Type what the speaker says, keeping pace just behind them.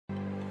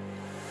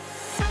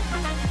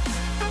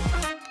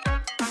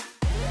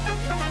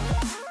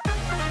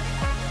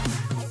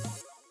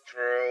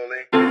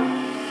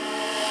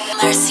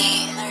Yo,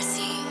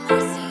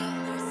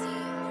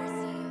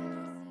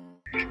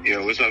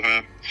 what's up,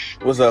 man?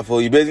 What's up,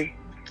 fool? You busy?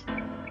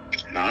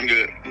 Nah, I'm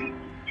good.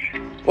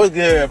 What's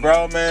good,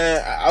 bro,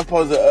 man? I was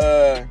supposed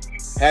to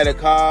had a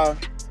call,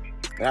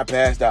 and I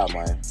passed out,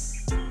 man.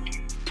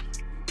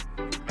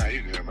 Nah,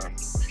 you good, bro.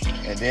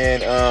 And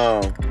then,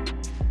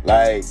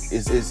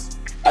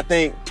 I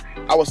think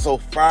I was so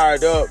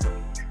fired up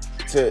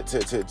to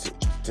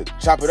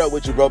chop it up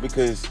with you, bro,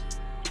 because,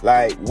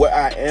 like, what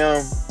I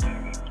am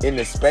in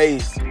the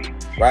space,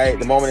 right,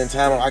 the moment in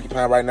time I'm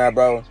occupying right now,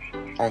 bro,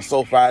 I'm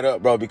so fired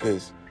up, bro,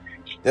 because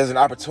there's an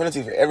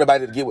opportunity for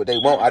everybody to get what they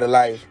want out of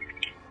life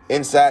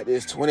inside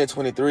this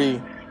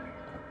 2023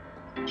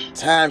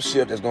 time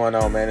shift that's going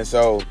on, man. And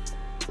so,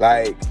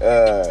 like,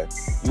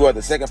 you are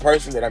the second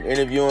person that I'm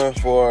interviewing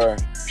for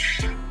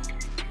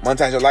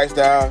Monetize Your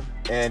Lifestyle,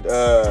 and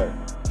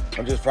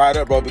I'm just fired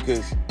up, bro,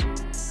 because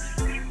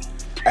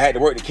I had to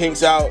work the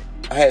kinks out.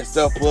 I had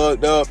stuff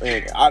plugged up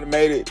and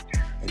automated,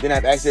 and then I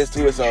have access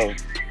to it. So,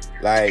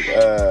 like,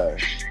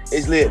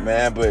 it's lit,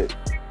 man. But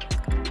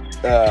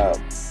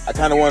I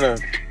kind of want to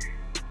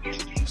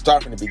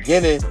start from the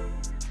beginning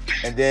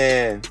and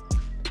then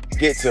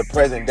get to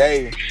present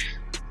day.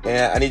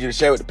 And I need you to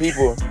share with the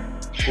people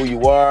who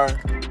you are,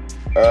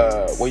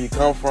 where you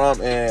come from,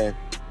 and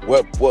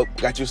what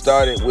got you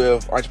started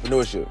with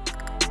entrepreneurship.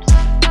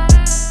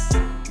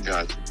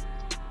 Gotcha.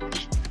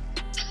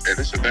 Yeah,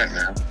 this event,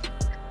 man.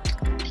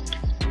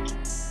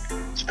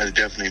 That's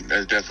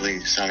definitely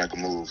sound like a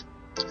move,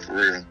 for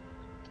real.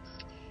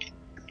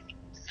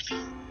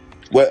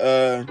 What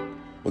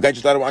got you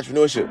started with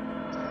entrepreneurship?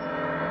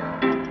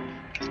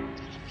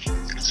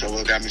 So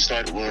what got me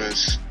started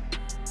was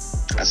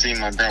I seen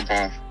my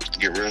grandpa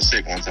get real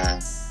sick one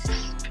time.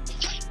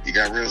 He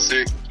got real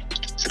sick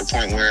to the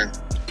point where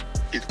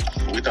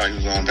we thought he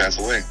was going to pass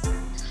away.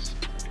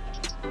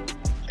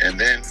 And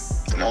then,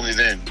 and only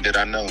then, did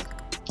I know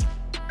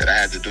that I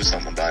had to do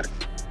something about it.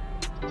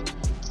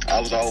 I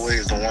was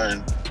always the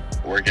one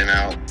working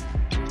out,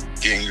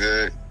 getting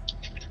good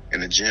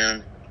in the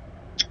gym.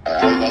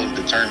 I was always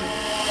determined.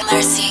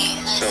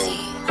 So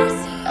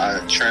I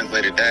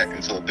translated that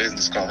into a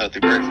business called Healthy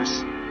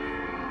Breakfast,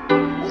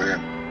 where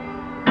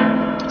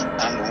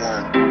I'm the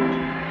one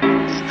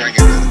who's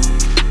bringing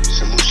the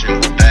solution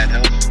of bad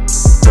health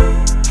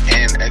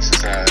and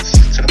exercise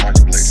to the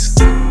marketplace.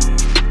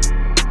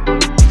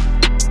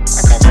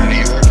 I come from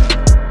New York,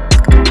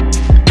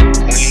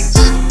 Queens,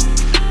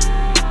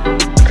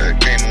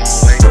 came a long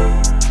way,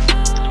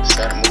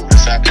 started moving to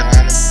South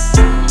Carolina,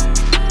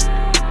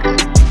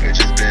 and it's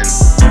just been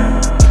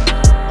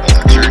a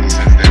journey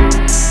since then.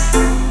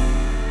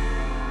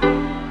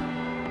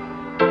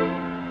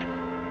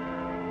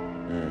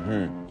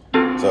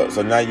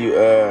 So now you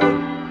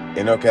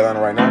in North Carolina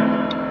right now?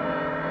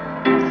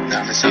 Nah,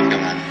 I'm in South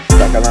Carolina.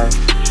 South Carolina?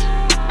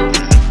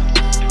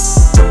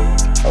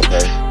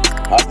 Okay.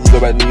 How often you go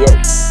back to New York?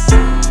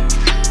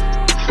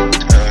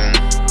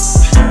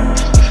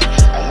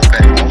 I went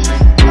back often.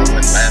 I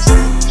went last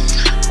time.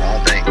 I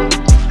don't think I'm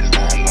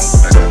going to go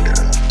back out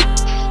there.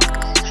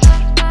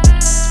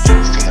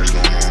 There's too much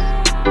going on.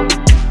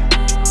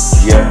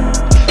 Yeah.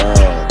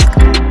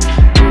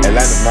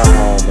 Atlanta's my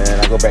home, man.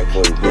 I go back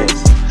for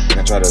events, and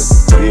I try to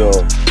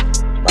build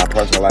my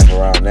personal life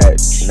around that,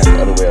 and not the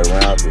other way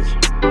around. Cause,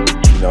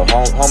 you know,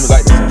 home is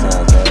like this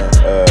sometimes, man.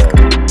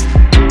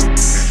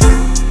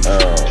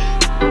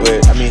 But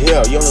I mean,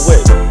 hell, you only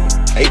what?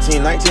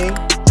 18, 19?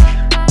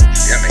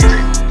 Yeah, I'm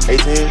 18.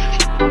 18?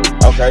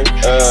 Okay.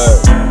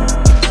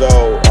 So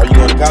are you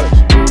going to college?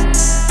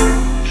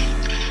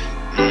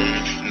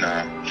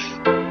 Nah.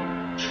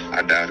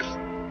 I doubt it.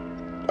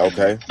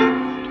 Okay.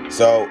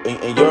 So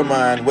in your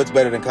mind, what's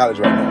better than college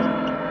right now?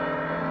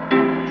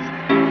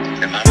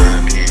 In my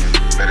mind, being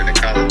better than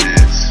college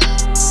is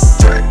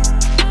like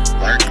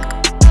learning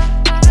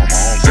on my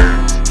own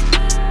terms,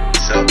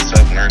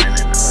 self-learning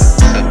and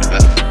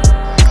self-development.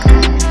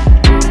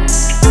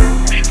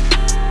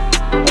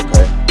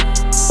 Okay.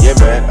 Yeah,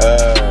 man.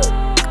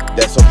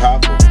 That's so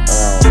powerful.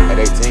 At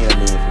 18, I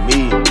mean, for me,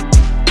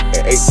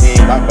 at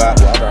 18, my vibe,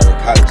 well, I was already in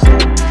college, so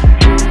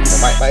you know,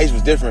 my age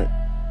was different.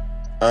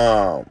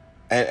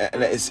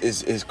 And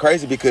it's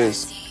crazy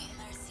because,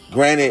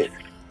 granted,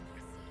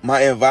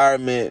 my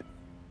environment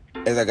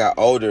as I got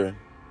older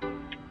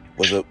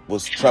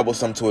was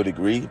troublesome to a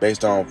degree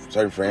based on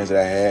certain friends that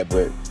I had,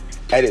 but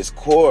at its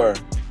core,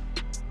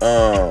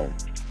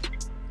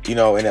 you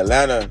know, in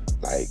Atlanta,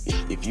 like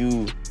if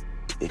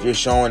you're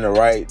showing the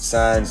right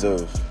signs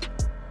of,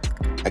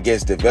 I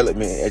guess,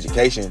 development and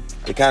education,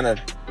 it kind of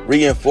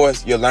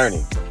reinforce your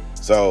learning.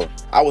 So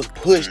I was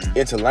pushed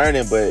into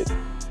learning, but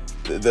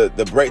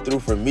the breakthrough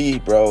for me,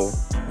 bro,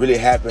 really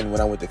happened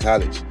when I went to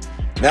college.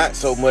 Not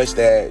so much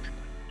that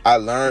I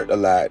learned a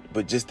lot,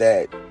 but just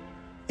that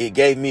it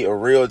gave me a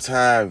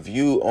real-time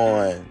view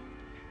on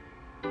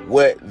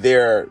what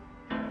they're,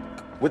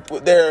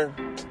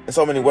 in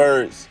so many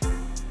words,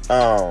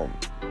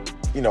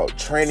 you know,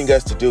 training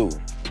us to do.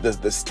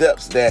 The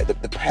steps that,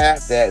 the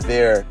path that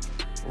they're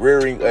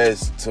rearing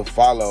us to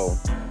follow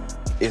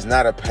is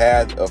not a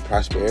path of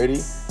prosperity.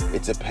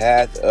 It's a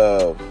path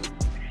of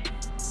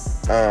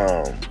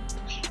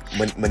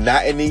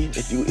monotony,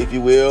 if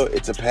you will.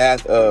 It's a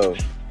path of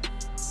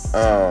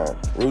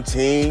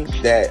routine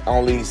that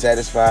only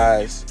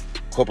satisfies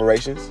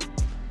corporations.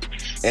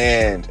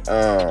 And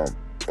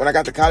when I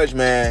got to college,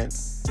 man,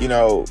 you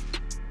know,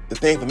 the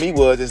thing for me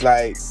is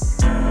like,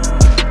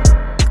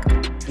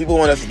 people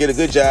want us to get a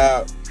good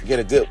job, get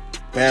a good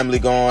family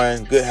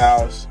going, good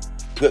house,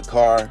 good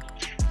car,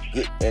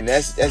 and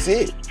that's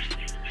it.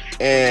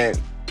 And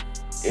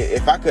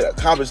if I could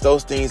accomplish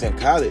those things in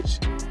college,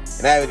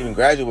 and I haven't even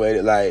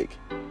graduated, like,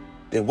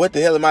 then what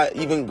the hell am I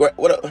even?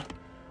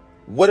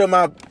 What am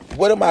I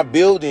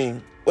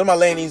building? What am I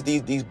laying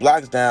these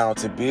blocks down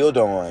to build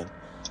on?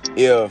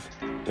 If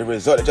the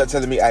result that y'all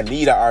telling me I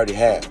need, I already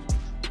have.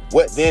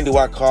 What then do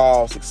I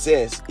call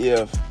success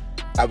if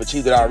I've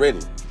achieved it already?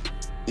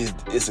 Is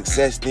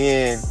success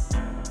then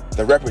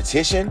the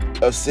repetition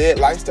of said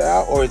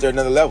lifestyle, or is there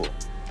another level?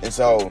 And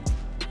so,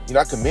 you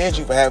know, I commend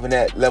you for having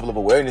that level of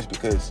awareness,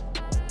 because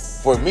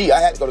for me, I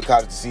had to go to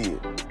college to see it.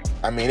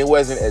 I mean, it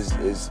wasn't as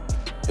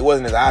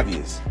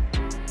obvious.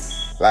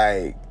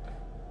 Like,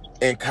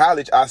 in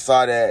college, I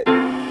saw that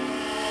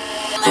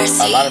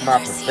a lot of my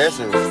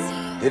professors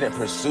didn't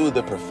pursue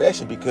the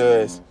profession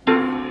because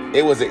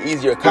it was an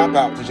easier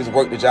cop-out to just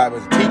work the job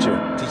as a teacher,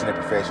 teaching the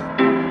profession,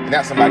 and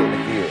not somebody in the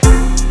field.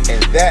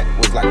 And that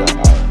was like a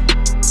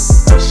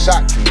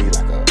shock to me,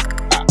 like an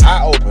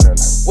eye-opener.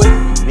 Like, what do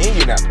you mean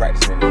you're not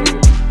practicing in the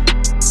field?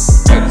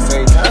 At the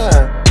same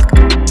time,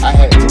 I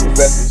had 2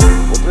 professors,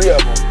 well, 3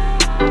 of them,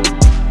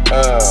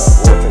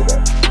 we'll take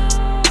that.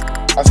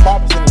 A small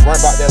percentage weren't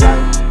about their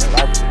life, and a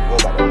large percentage were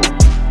about their life.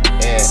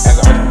 And as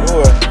an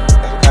entrepreneur,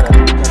 that's what kind of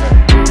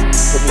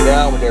put me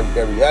down with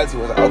their reality.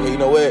 Was like, okay, you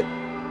know what?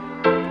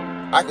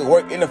 I could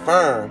work in the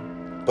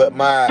firm, but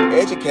my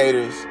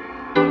educators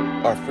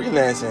are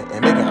freelancing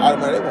and making all the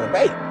money they want to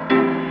make.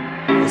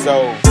 And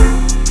so,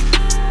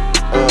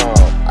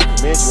 I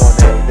commend you on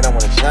that. And then I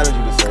want to challenge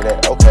you to say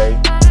that, okay,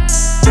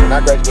 when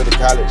I graduated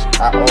college,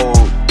 I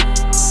owed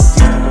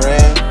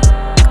 $60,000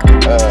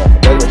 for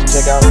graduation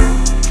checkout,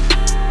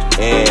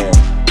 and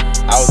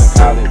I was in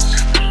college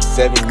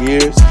 7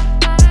 years.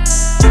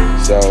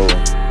 So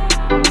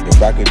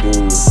if I could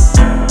do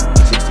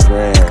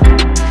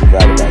 $60,000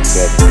 divided by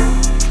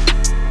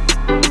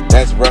 7,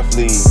 that's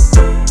roughly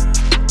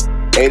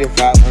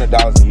 $8,500 a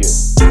year.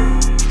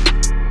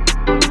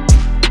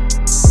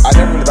 I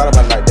never really thought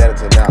about it like that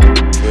until now,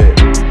 but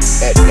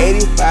at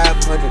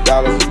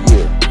 $8,500 a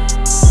year,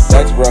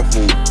 that's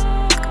roughly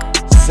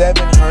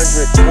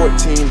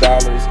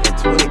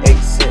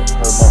 $714.28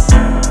 per month.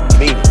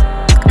 Meaning,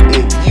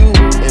 if you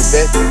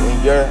invested in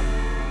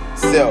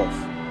yourself,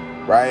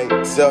 right,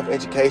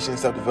 self-education,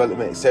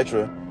 self-development,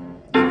 etc.,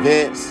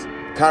 events,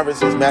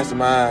 conferences,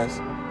 masterminds,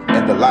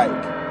 and the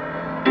like,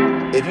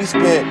 if you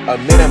spent a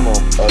minimum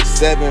of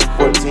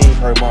 $714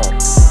 per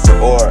month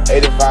or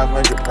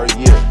 $8,500 per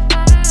year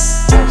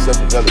on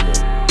self-development,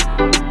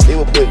 it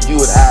will put you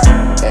and I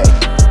at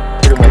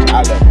pretty much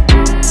eye level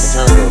in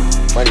terms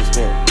of money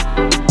spent.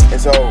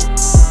 And so,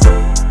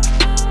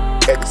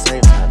 at the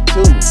same time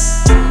too,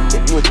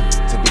 if you were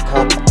to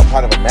become a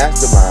part of a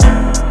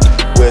mastermind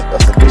with a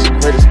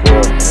sufficient credit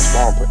score and a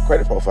strong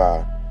credit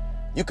profile,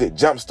 you could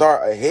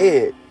jumpstart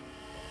ahead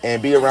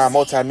and be around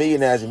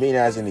multi-millionaires and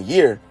millionaires in a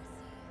year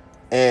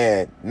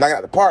and knock it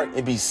out the park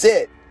and be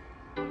set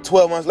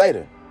 12 months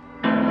later.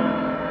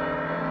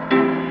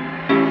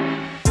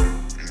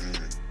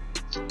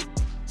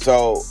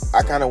 So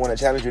I kind of want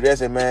to challenge you there.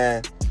 Say,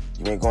 man,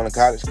 you ain't going to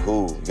college?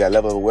 Cool. You got a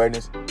level of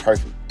awareness?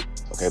 Perfect.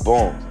 Okay,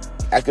 boom.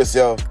 Ask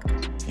yourself,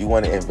 you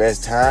want to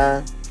invest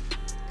time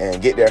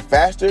and get there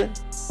faster,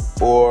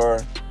 or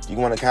you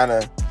want to kind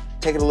of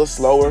take it a little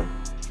slower,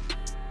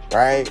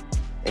 right,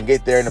 and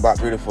get there in about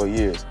 3 to 4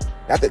 years?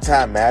 Not that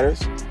time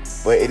matters,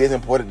 but it is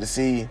important to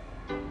see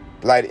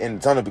light in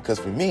the tunnel, because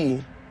for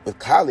me, with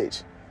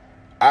college,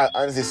 I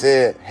honestly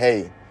said,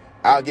 hey,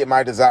 I'll get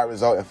my desired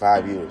result in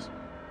 5 years,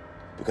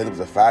 because it was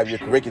a 5-year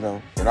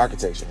curriculum in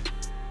architecture.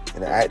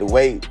 And I had to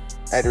wait.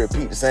 I had to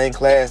repeat the same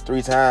class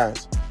 3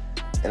 times.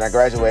 And I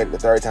graduated the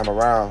 3rd time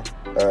around.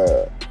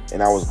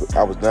 And I was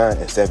done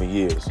at 7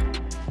 years.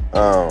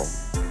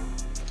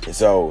 And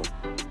so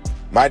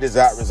my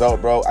desired result,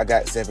 bro, I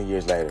got 7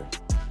 years later.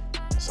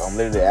 So I'm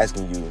literally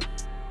asking you,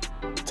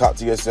 talk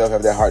to yourself,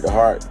 have that heart to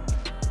heart,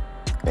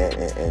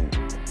 and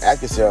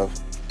ask yourself,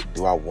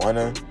 do I want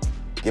to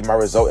get my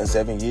result in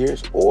 7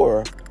 years,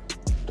 or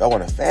do I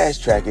want to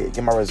fast track it,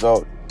 get my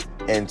result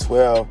in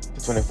 12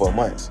 to 24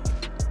 months?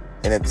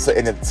 And if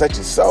such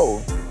is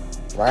so,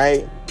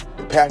 right,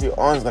 the path you're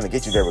on is going to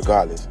get you there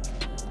regardless.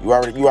 You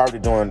already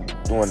doing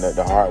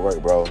the hard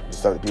work, bro. The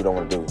stuff that people don't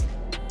want to do.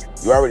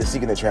 You're already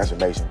seeking the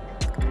transformation.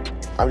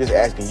 I'm just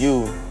asking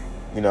you,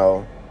 you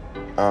know,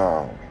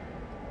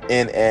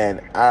 in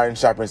an iron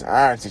sharpens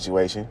iron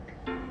situation,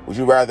 would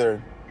you rather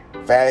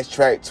fast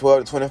track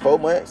 12 to 24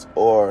 months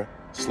or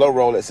slow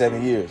roll at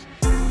 7 years?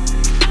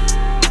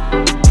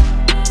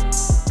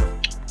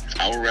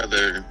 I would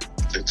rather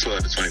the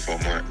 12 to 24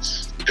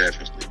 months,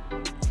 definitely.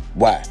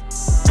 Why?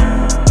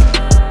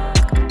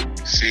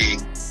 See,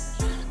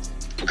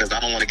 because I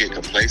don't want to get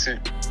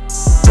complacent.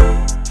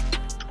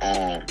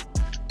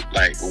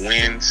 Like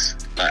wins,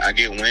 like I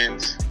get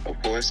wins, of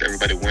course.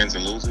 Everybody wins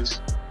and loses,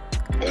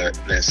 but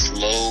that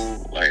slow,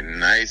 like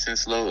nice and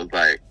slow, is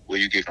like where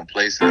you get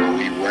complacent or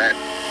where you at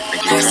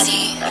and get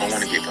comfortable. I don't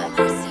want to get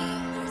comfortable.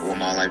 I want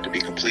my life to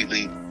be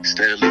completely,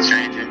 steadily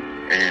changing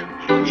and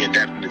me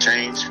adapting to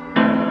change.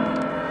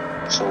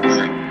 So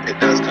when it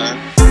does come,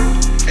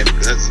 and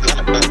it's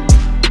gonna come, I'm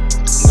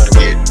gonna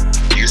get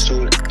used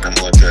to it and I'm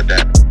going to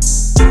adapt.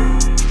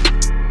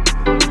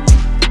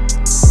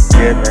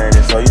 Yeah, man.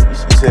 And so you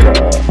said a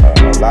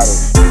lot of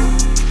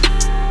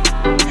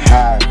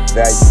high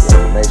value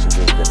information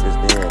just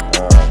then.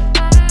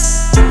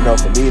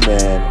 For me,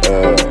 man, I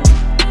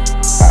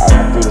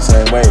feel the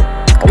same way.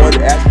 I wanted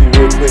to ask you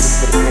real quick,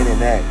 just put a pin in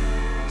that.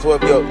 So,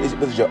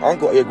 was your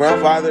uncle or your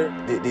grandfather?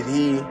 Is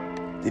he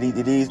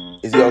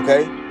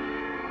okay?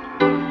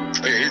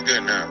 Oh yeah, he's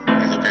good now.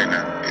 He's okay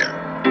now.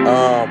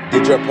 Yeah.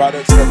 Did your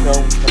products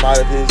come out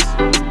of his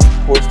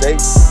poor state?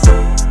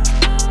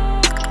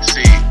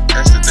 See,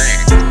 that's the thing.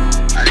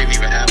 I didn't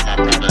even have my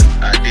product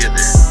idea then.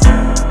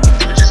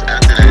 It was just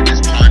after that,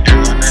 just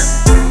pondering on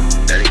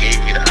that it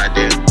gave me the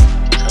idea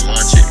to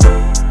launch it.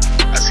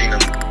 I seen him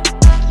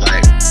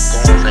like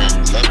going from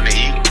loving to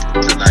eat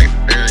to like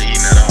barely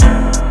eating at all,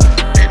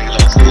 and he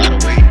lost a lot of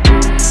weight.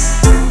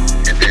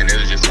 And then it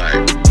was just like,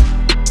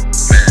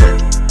 man,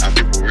 how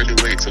people really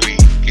wait till we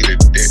either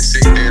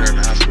sick dead or in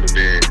the hospital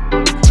bed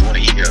to want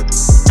to eat healthy.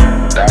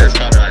 That's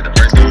probably like the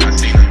first time I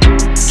seen him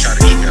try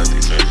to eat healthy.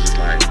 So it's just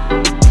like,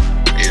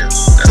 yeah,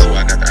 that's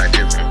where I got the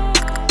idea from.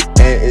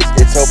 And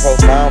it's so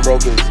profound, bro,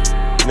 because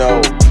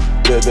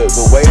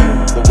the way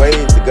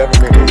the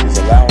government is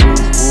allowing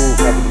these food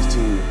companies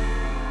to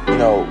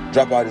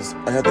drop all this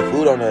unhealthy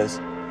food on us,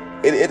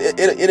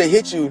 it'll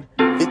hit you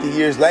 50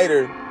 years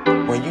later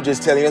when you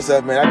just telling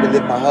yourself, man, I've been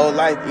living my whole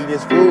life eating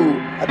this food,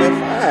 I've been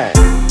fine.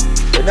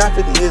 But now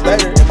 50 years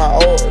later, in my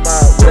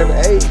whatever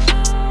age,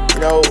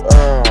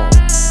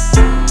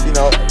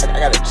 I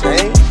gotta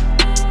change.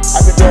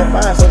 I've been doing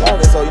fine so long,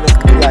 and so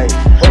for me, like,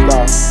 first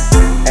off,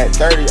 at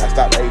 30, I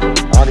stopped aging. I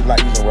don't even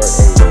like using the word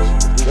age.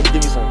 Let me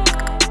give you some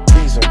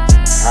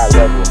high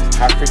level,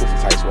 high frequency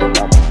type stuff I'm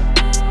on.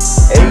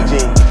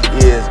 Aging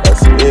is a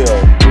spell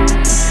we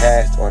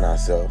cast on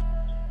ourselves,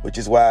 which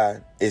is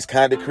why it's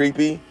kind of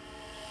creepy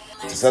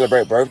to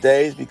celebrate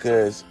birthdays,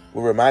 because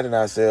we're reminding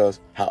ourselves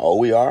how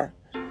old we are.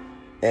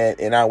 And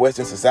in our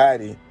Western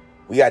society,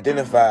 we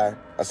identify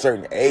a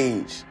certain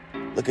age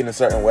looking a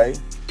certain way.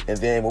 And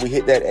then when we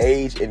hit that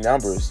age in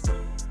numbers,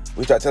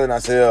 we start telling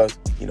ourselves,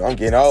 I'm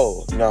getting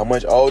old. I'm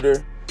much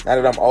older. Now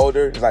that I'm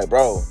older, it's like,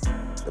 bro,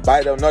 the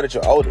body don't know that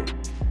you're older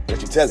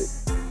unless you tell it.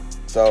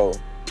 So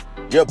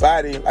your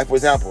body, like for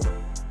example,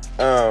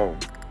 there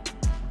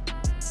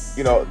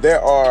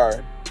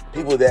are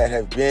people that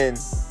have been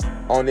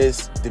on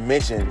this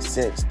dimension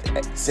since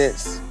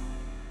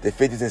the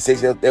 50s and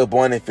 60s. They were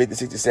born in 50,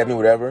 60, 70,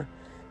 whatever.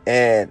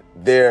 And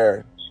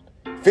their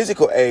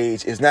physical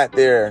age is not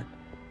their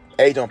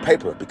age on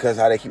paper because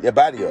how they keep their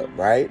body up,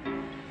 right?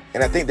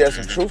 And I think there's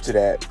some truth to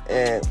that.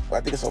 And I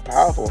think it's so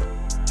powerful.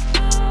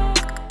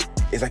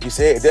 It's like you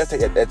said, it does take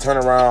that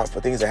turnaround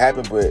for things to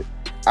happen, but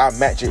I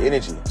match your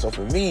energy. So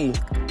for me,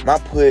 my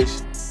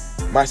push,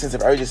 my sense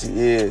of urgency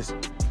is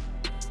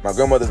my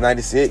grandmother's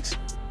 96,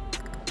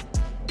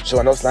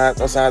 showing no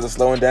signs of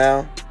slowing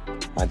down.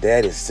 My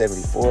dad is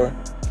 74,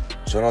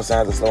 showing no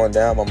signs of slowing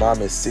down. My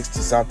mom is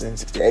 60-something,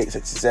 68,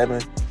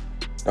 67,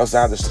 no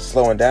signs of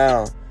slowing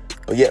down.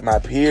 But yet my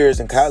peers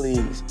and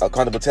colleagues are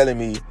comfortable telling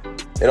me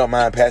they don't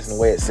mind passing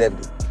away at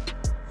 70.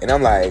 And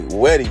I'm like,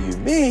 what do you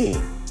mean?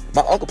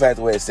 My uncle passed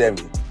away at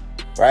 70,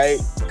 right?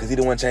 Because he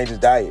didn't want to change his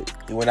diet.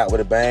 He went out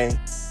with a bang,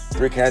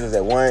 3 cancers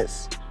at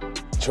once,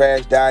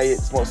 trash diet,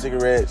 smoked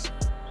cigarettes,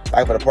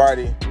 life of the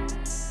party.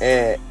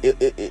 And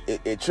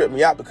it tripped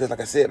me out because,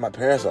 like I said, my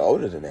parents are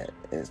older than that.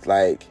 And it's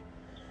like,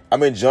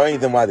 I'm enjoying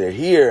them while they're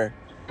here.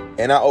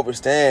 And I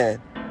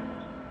understand,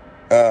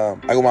 I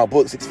got my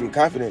book, 6 Figure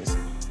Confidence.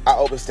 I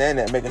understand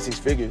that making 6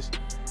 figures,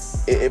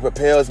 it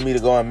propels me to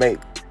go and make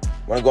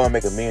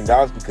 $1 million,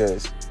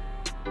 because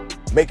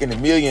making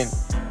 $1 million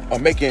or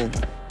making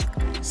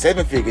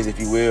 7 figures, if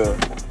you will,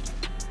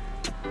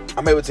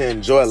 I'm able to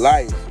enjoy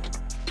life,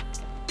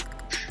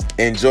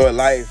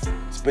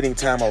 spending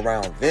time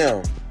around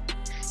them,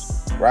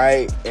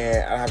 right?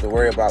 And I don't have to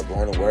worry about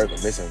going to work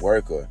or missing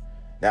work or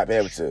not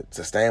being able to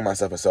sustain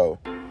myself. And so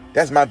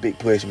that's my big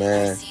push,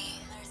 man.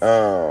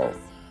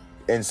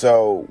 And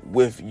so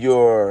with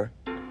your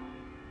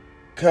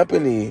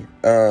company,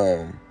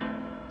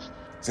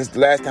 since the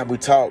last time we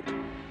talked,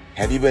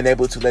 have you been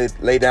able to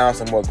lay down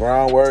some more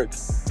groundwork?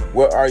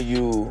 Where are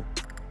you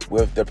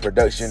with the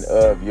production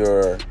of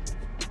your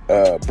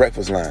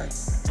breakfast line?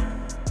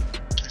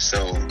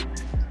 So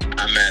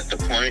I'm at the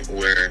point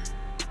where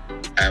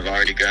I've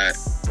already got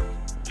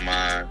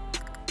my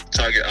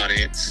target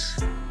audience.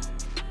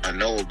 I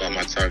know about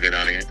my target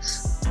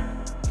audience.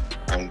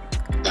 I'm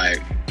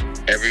like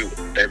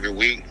every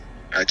week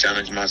I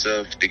challenged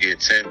myself to get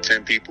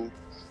 10 people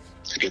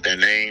to get their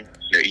name,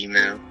 their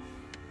email.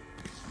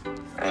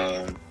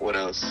 What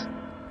else?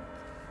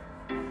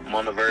 I'm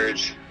on the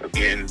verge of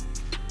getting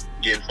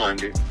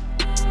funded.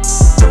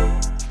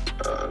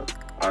 I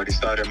already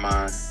started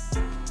my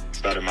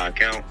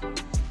account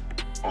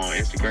on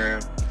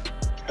Instagram,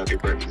 Healthy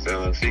Breakfast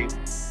LLC.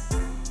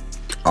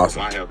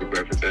 Awesome. My Healthy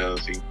Breakfast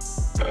LLC.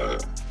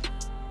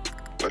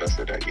 What else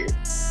did I get?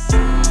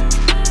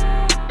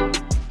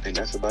 And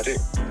that's about it.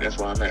 That's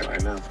where I'm at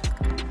right now.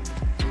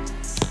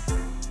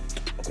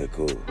 Okay,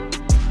 cool.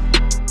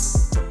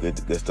 Good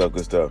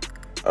stuff.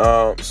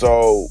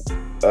 So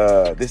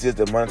this is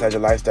the Monetize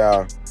Your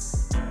Lifestyle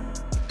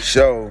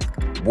show.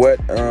 What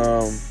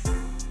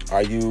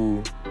are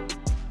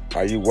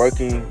you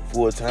working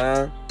full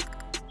time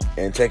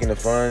and taking the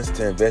funds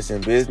to invest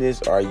in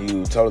business? Are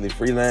you totally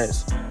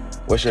freelance?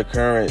 What's your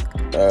current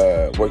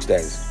work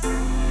status?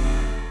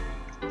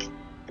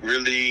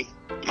 Really,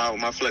 my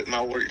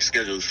work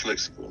schedule is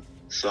flexible.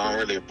 So I'm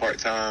really a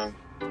part-time,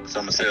 so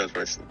I'm a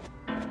salesperson.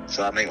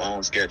 So I make my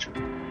own schedule.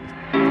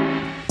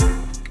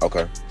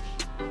 Okay.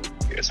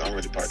 Yeah, so I'm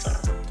really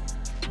part-time.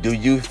 Do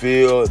you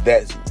feel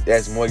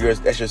that's more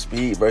that's your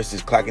speed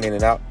versus clocking in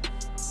and out?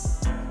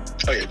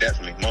 Oh yeah,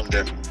 definitely, most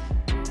definitely.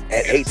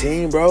 At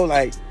 18, bro,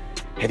 like,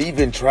 have you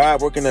even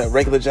tried working a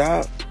regular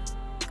job?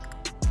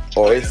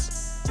 Or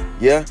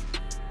yeah?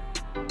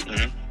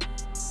 Mm-hmm.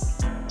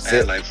 I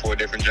had like 4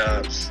 different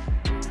jobs.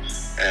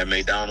 At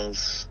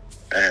McDonald's,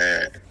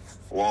 at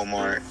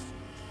Walmart,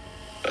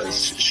 a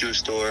shoe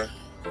store,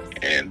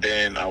 and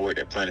then I worked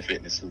at Planet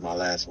Fitness was my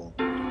last one.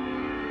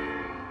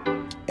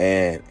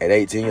 And at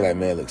 18, you're like,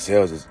 man, look,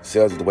 sales is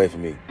the way for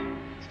me.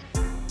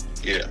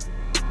 Yeah.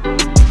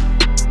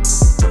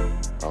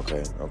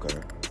 Okay.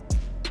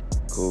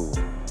 Cool.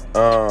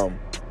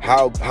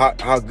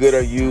 How good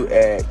are you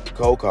at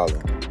cold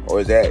calling? Or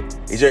is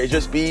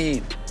your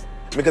speed?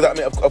 Because I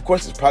mean, of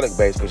course, it's product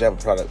based because you have a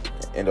product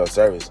and/or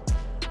service.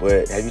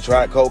 But have you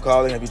tried cold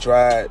calling? Have you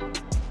tried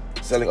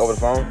selling over the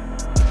phone?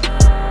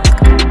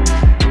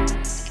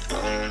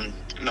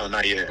 No,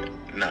 not yet.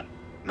 Not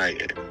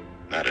yet.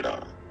 Not at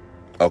all.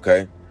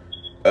 Okay.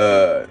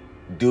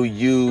 Do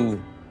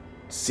you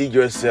see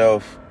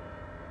yourself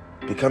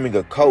becoming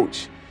a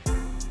coach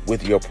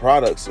with your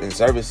products and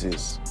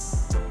services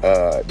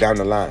down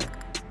the line?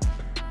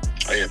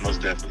 Oh yeah,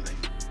 most definitely.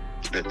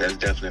 That's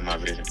definitely my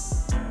vision.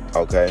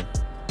 Okay.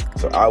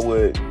 So I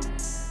would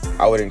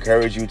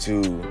encourage you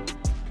to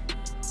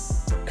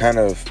kind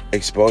of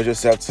expose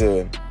yourself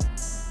to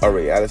a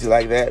reality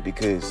like that,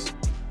 because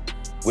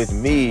with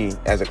me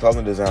as a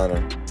clothing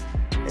designer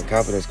and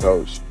confidence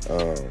coach,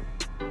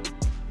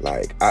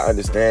 like, I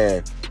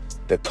understand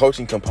the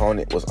coaching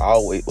component was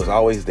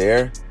always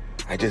there.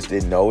 I just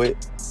didn't know it.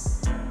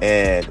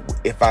 And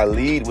if I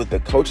lead with the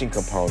coaching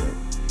component,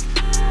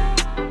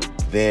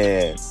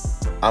 then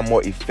I'm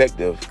more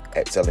effective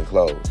at selling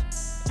clothes.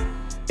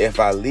 If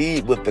I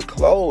lead with the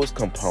clothes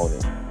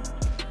component,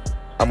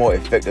 I'm more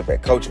effective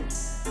at coaching.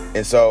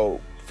 And so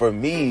for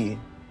me,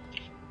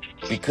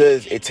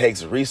 because it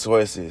takes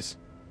resources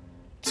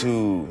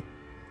to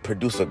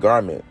produce a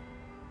garment,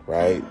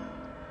 right?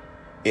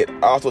 It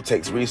also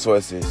takes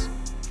resources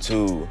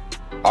to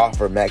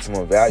offer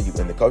maximum value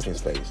in the coaching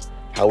space.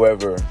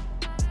 However,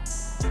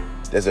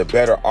 there's a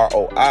better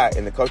ROI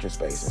in the coaching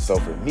space. And so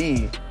for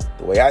me,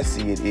 the way I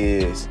see it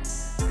is,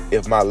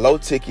 if my low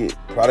ticket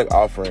product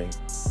offering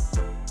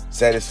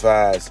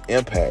satisfies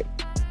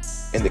impact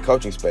in the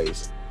coaching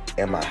space,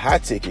 and my high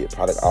ticket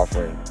product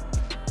offering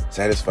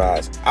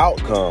satisfies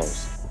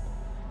outcomes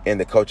in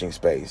the coaching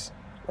space,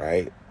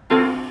 right?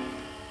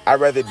 I'd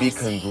rather be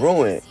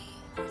congruent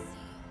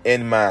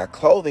in my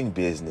clothing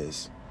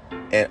business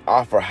and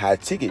offer high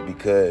ticket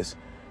because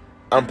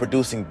I'm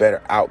producing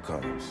better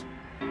outcomes.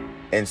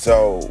 And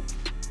so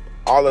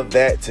all of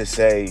that to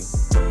say,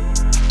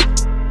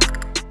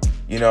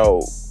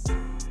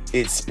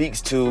 it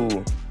speaks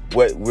to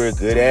what we're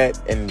good at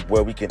and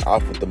where we can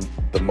offer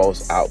the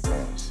most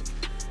outcomes.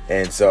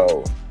 And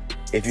so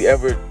if you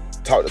ever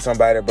talk to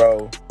somebody,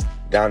 bro,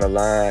 down the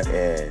line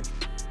and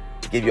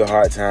give you a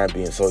hard time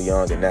being so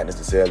young and not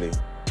necessarily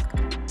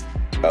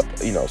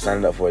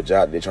signing up for a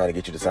job they're trying to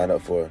get you to sign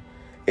up for,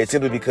 it's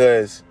simply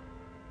because,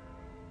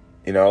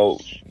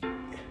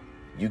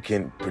 you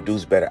can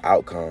produce better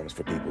outcomes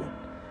for people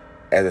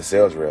as a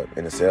sales rep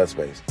in the sales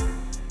space.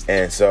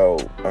 And so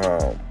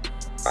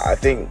I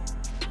think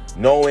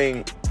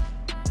knowing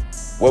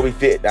where we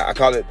fit, I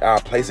call it our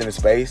place in the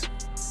space,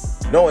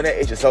 knowing that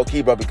is just so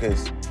key, bro,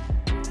 because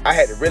I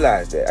had to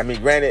realize that. I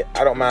mean, granted,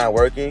 I don't mind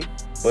working,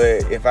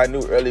 but if I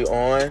knew early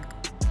on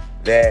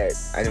that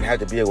I didn't have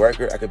to be a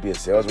worker, I could be a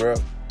sales rep,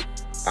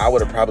 I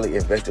would have probably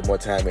invested more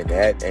time in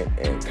that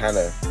and kind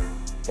of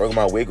work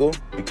my wiggle,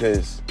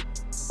 because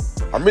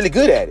I'm really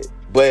good at it.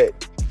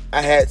 But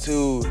I had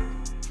to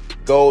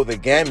go the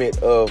gamut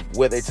of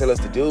what they tell us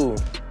to do.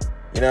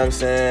 You know what I'm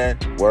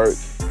saying? Work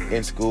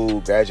in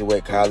school,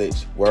 graduate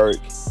college, work,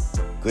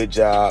 good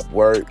job,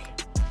 work,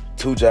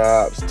 2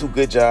 jobs, 2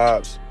 good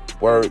jobs,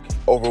 work,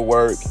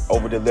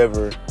 over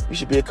deliver. You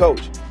should be a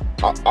coach.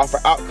 offer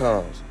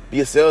outcomes,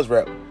 be a sales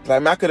rep.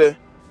 Like, man, I could have,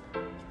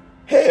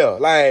 hell,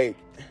 like,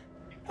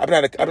 I've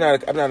been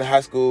out of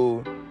high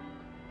school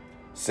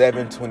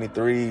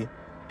 23,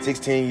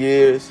 16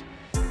 years.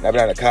 And I've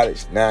been out of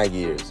college 9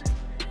 years.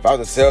 If I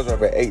was a sales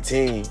rep at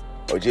 18,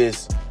 or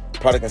just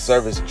product and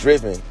service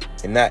driven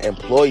and not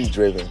employee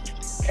driven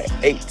at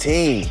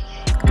 18,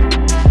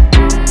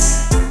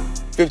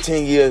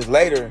 15 years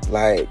later,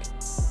 like,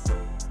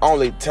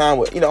 only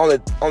time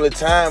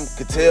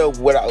could tell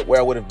where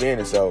I would have been.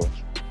 And so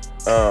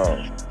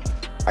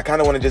I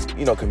kind of want to just,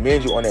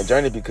 commend you on that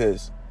journey,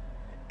 because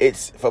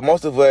it's, for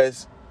most of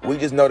us, we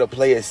just know to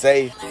play it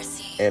safe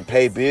and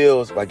pay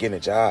bills by getting a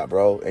job,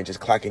 bro, and just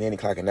clocking in and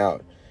clocking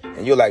out.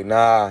 And you're like,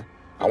 nah,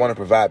 I want to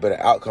provide better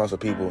outcomes for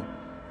people.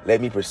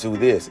 Let me pursue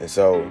this. And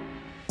so,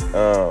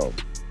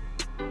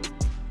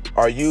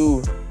 are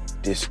you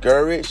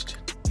discouraged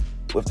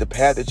with the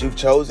path that you've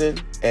chosen?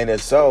 And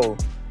if so,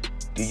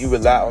 do you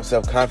rely on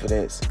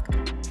self-confidence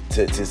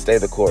to stay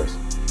the course?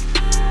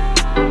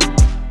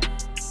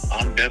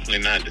 I'm definitely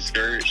not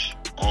discouraged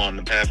on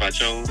the path I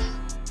chose.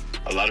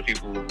 A lot of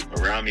people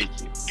around me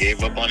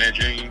gave up on their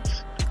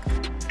dreams,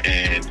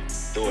 and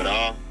through it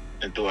all,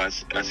 and through I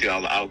see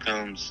all the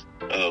outcomes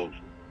of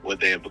what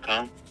they have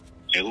become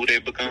and who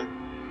they've become.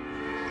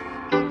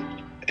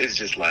 It's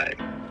just like,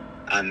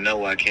 I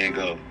know I can't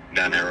go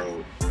down that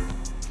road.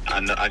 I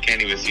know I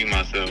can't even see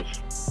myself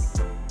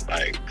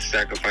like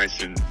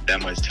sacrificing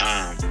that much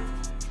time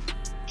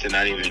to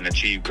not even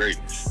achieve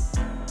greatness.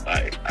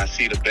 Like, I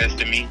see the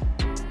best in me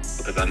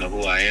because I know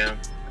who I am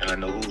and I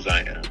know whose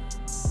I am.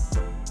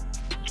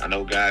 I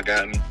know God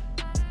got me.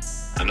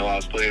 I know I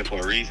was put here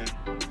for a reason.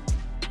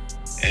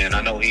 And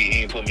I know he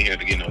ain't put me here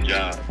to get no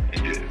job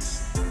and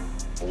just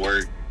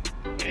work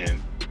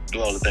and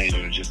do all the things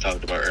we just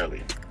talked about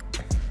earlier.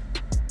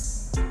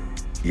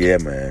 Yeah,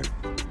 man.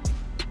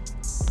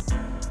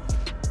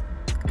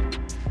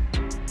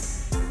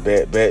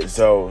 Bet.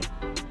 So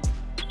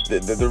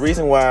the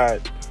reason why,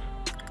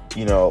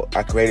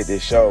 I created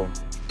this show,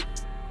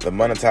 the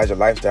Monetize Your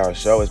Lifestyle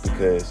show, is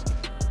because,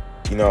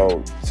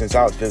 since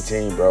I was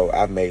 15, bro,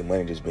 I've made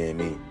money just being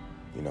me.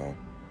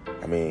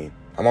 I mean,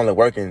 I'm only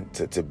working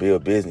to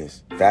build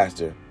business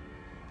faster.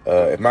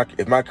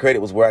 If my credit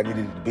was where I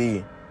needed it to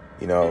be,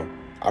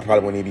 I probably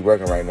wouldn't even be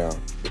working right now.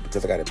 But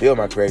because I got to build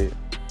my credit,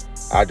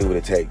 I do what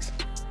it takes.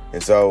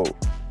 And so,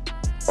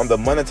 on the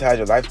Monetize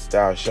Your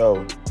Lifestyle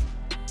show,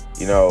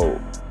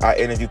 I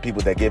interview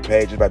people that get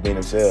paid just by being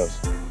themselves.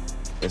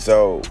 And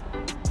so,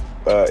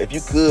 if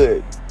you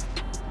could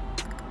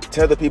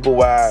tell the people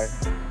why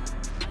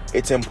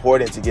it's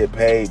important to get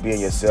paid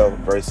being yourself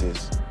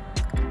versus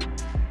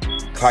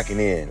clocking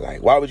in.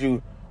 Like, why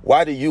do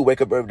you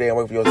wake up every day and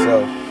work for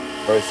yourself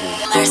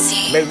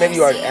versus, maybe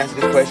you already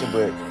answered this question,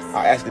 but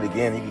I'll ask it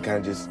again. You can kind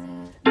of just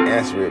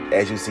answer it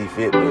as you see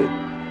fit. But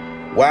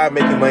why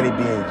making money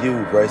being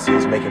you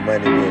versus making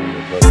money being an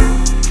employee?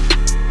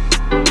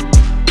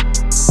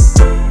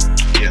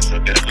 Yeah, so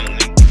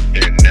definitely,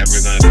 they're never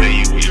going to pay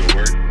you with your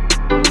work.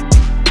 I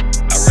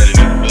read it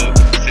in a book,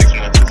 6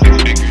 months to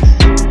 6 figures,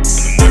 on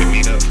the Morning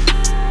Meetup.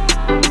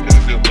 It's a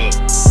good book.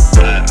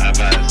 I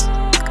advise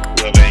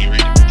whoever ain't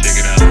read it, check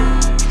it out.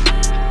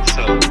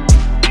 So,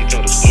 he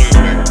told a story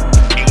where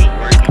he was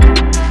working.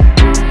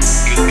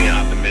 He was being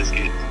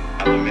optimistic.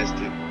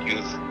 He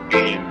was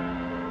being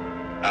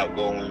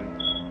outgoing,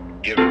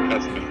 giving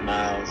customers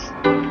miles,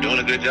 doing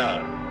a good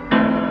job.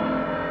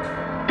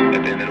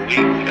 At the end of the week,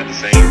 he got the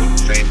same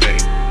pay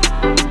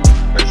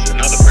versus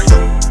another person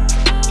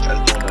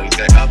that's doing the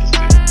exact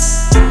opposite.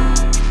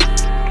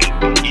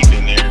 And he's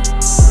been there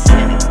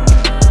performing.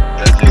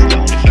 That's just the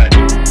only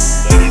factor.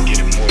 But he's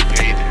getting more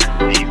paid than him,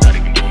 and he's not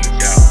even doing his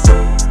job.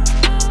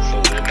 So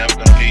they're never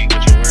gonna pay you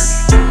what you're worth.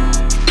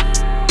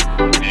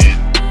 And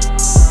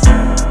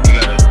you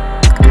gotta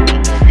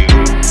want more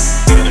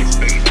business. You gotta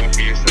expect more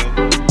for yourself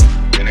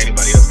than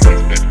anybody else can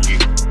expect from you.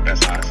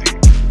 That's how I see it.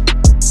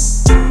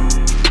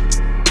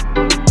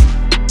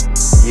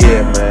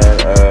 Yeah, man.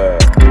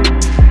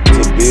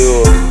 To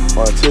build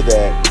onto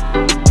that,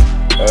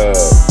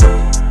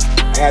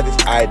 I had this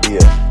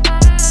idea.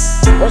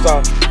 First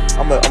off,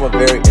 I'm a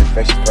very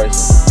infectious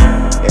person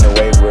in a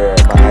way where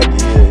my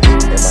ideas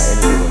and my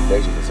energy is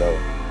infectious. And so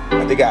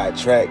I think I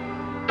attract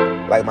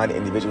like-minded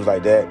individuals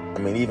like that. I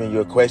mean, even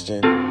your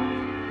question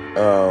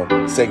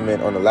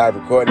segment on the live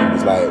recording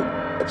was like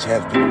a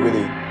chance for people to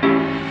really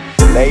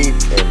relate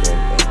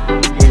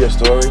and hear your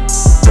story.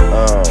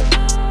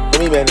 For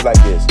me, man, it's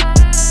like this.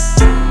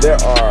 There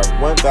are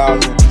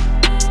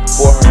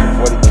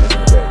 1,440 minutes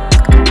in a day.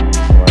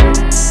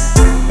 Right?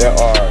 There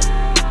are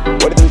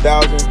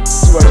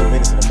 43,200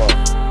 minutes in a month.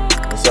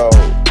 And so,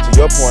 to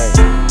your point,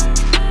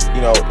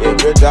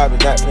 if your job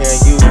is not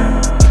paying you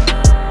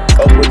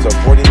upwards of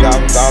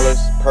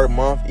 $40,000 per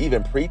month,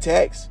 even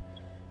pre-tax,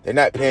 they're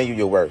not paying you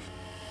your worth.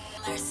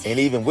 And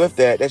even with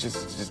that, that's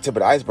just the tip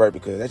of the iceberg,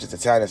 because that's just the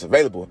time that's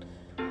available.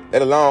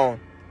 Let alone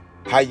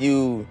how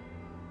you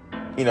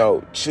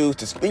choose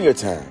to spend your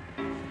time.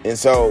 And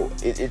so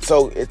it's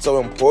so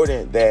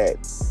important that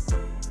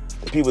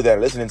the people that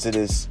are listening to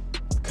this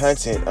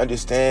content,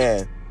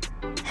 understand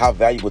how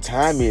valuable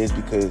time is,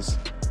 because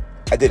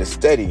I did a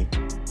study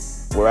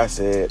where I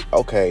said,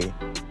 okay,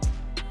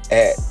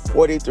 at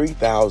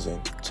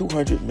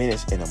 43,200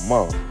 minutes in a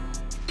month,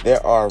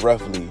 there are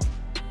roughly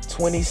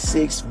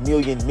 26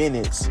 million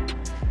minutes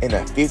in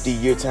a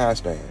 50-year time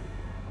span.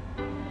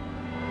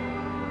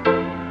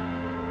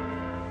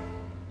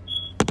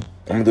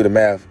 I'm gonna do the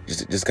math,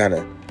 just kind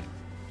of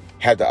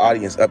have the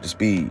audience up to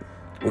speed.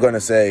 We're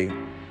gonna say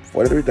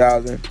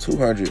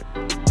 43,200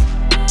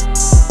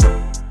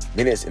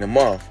 minutes in a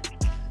month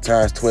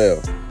times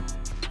 12,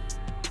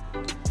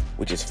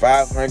 which is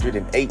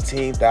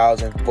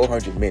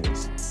 518,400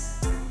 minutes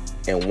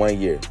in 1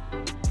 year.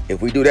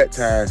 If we do that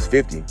times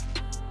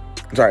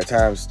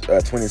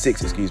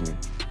 26, excuse me.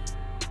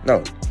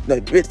 No,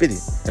 50,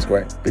 that's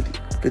correct,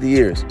 50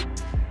 years.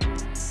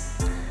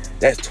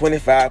 That's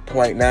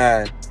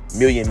 25.9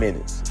 million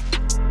minutes.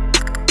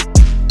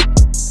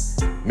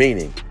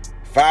 Meaning,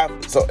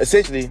 so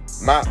essentially,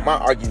 my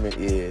argument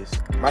is,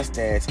 my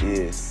stance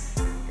is,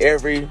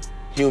 every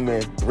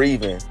human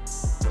breathing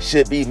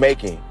should be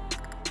making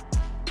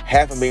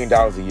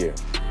 $500,000 a year.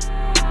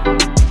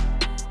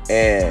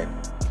 And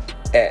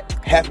at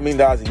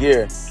 $500,000 a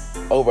year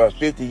over a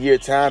 50-year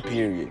time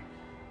period,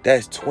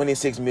 that's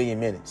 26 million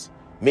minutes.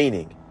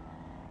 Meaning,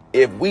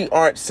 if we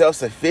aren't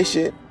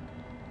self-sufficient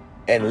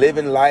and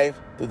living life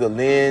through the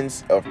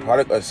lens of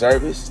product or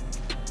service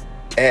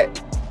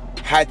at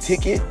high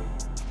ticket,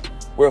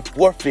 we're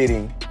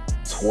forfeiting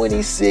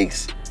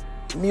 26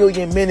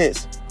 million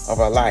minutes of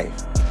our life.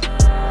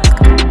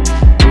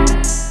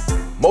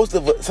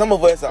 Some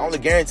of us are only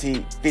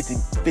guaranteed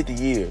 50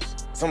 years.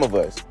 Some of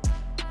us,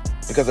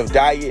 because of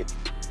diet,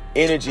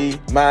 energy,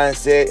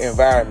 mindset,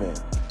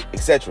 environment,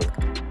 etc.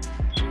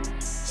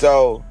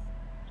 So,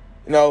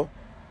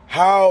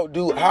 how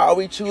are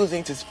we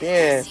choosing to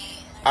spend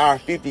our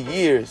 50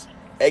 years,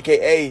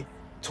 aka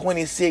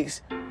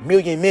 26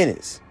 million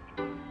minutes?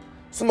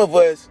 Some of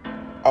us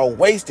are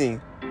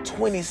wasting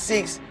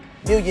 26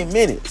 million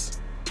minutes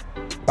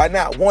by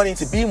not wanting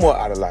to be more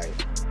out of life.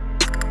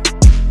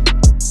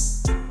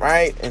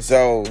 Right? And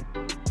so,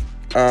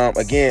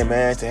 again,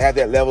 man, to have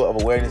that level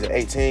of awareness at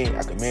 18,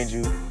 I commend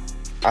you.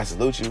 I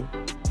salute you.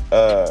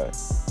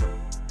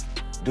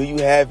 Do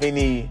you have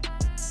any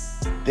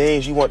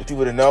things you want the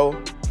people to know?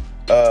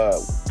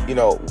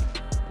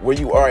 Where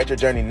you are at your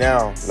journey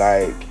now,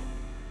 like,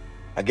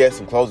 I guess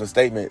some closing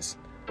statements.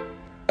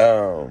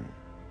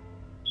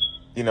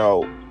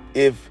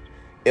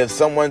 If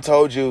someone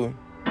told you,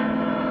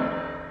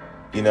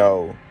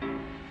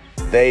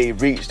 they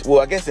reached, well,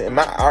 I guess I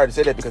already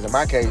said that, because in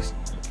my case,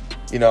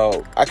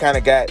 I kind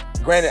of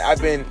granted, I've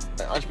been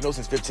an entrepreneur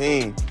since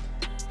 15.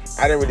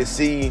 I didn't really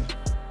see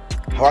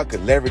how I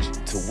could leverage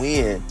to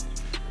win,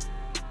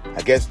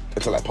 I guess,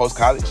 until like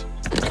post-college.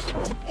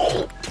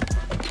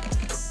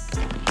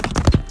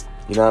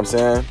 You know what I'm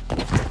saying?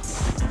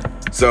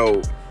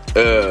 So,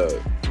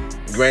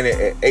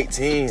 granted, at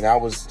 18, I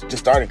was just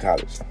starting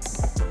college,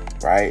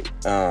 right?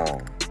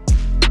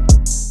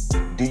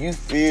 Do you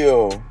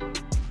feel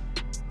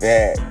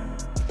that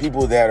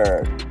people that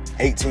are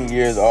 18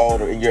 years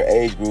old or in your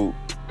age group,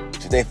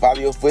 should they follow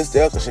your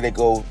footsteps, or should they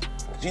go?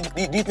 Do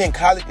you think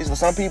college is for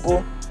some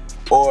people,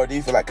 or do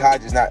you feel like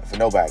college is not for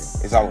nobody?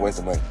 It's all a waste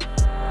of money.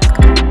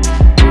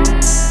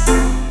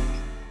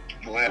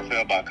 The way I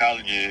feel about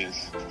college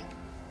is,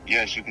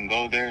 yes, you can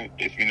go there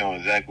if you know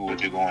exactly what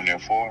you're going there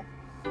for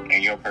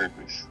and your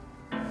purpose.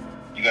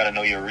 You got to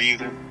know your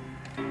reason,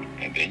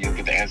 and then you'll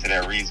get to answer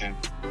that reason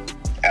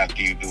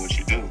after you do what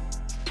you do.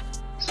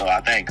 So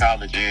I think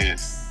college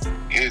is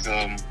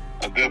a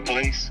good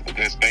place, a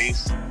good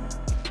space.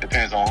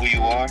 Depends on who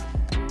you are,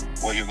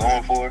 what you're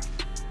going for,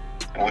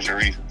 and what's your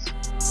reasons.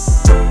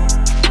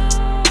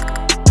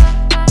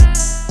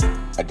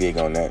 I dig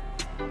on that.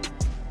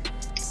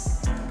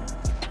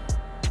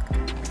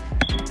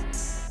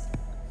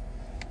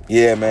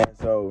 Yeah, man.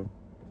 So,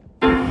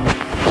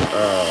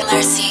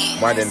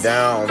 winding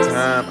down on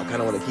time. I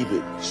kind of want to keep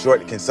it short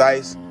and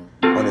concise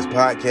on this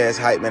podcast.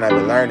 Hype, man. I've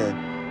been learning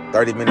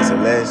 30 minutes or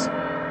less,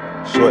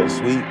 short and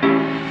sweet.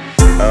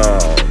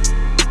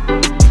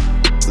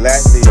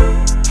 Lastly,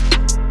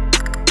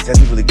 tell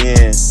people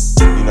again,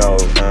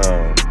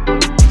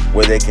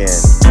 where they can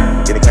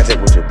get in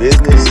contact with your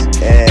business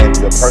and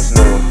your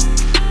personal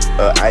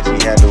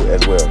IG handle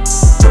as well.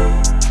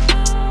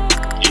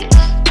 Yes,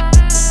 of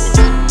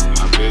course.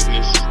 My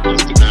business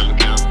Instagram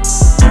account,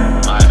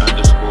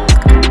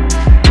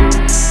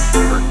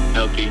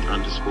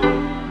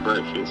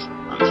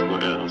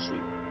 my_healthy_breakfast_LLC.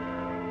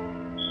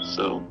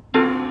 So,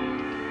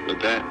 with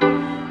that,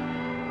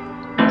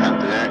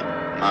 after that,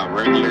 my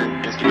regular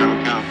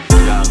Instagram account,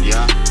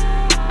 Jah_OF_ya.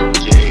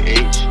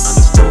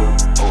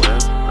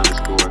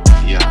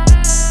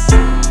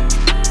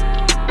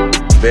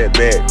 Bet.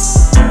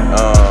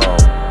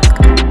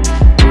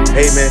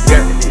 Hey man,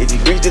 if you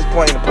reach this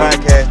point in the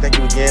podcast, thank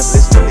you again for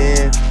listening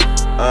in.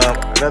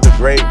 Another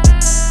great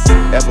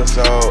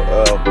episode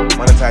of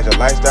Monetize Your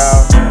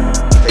Lifestyle.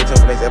 Stay tuned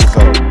for the next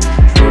episode.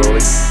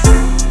 Truly.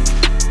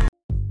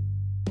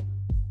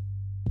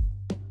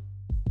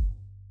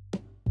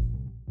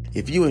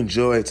 If you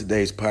enjoyed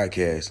today's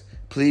podcast,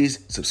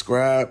 please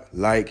subscribe,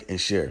 like, and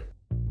share.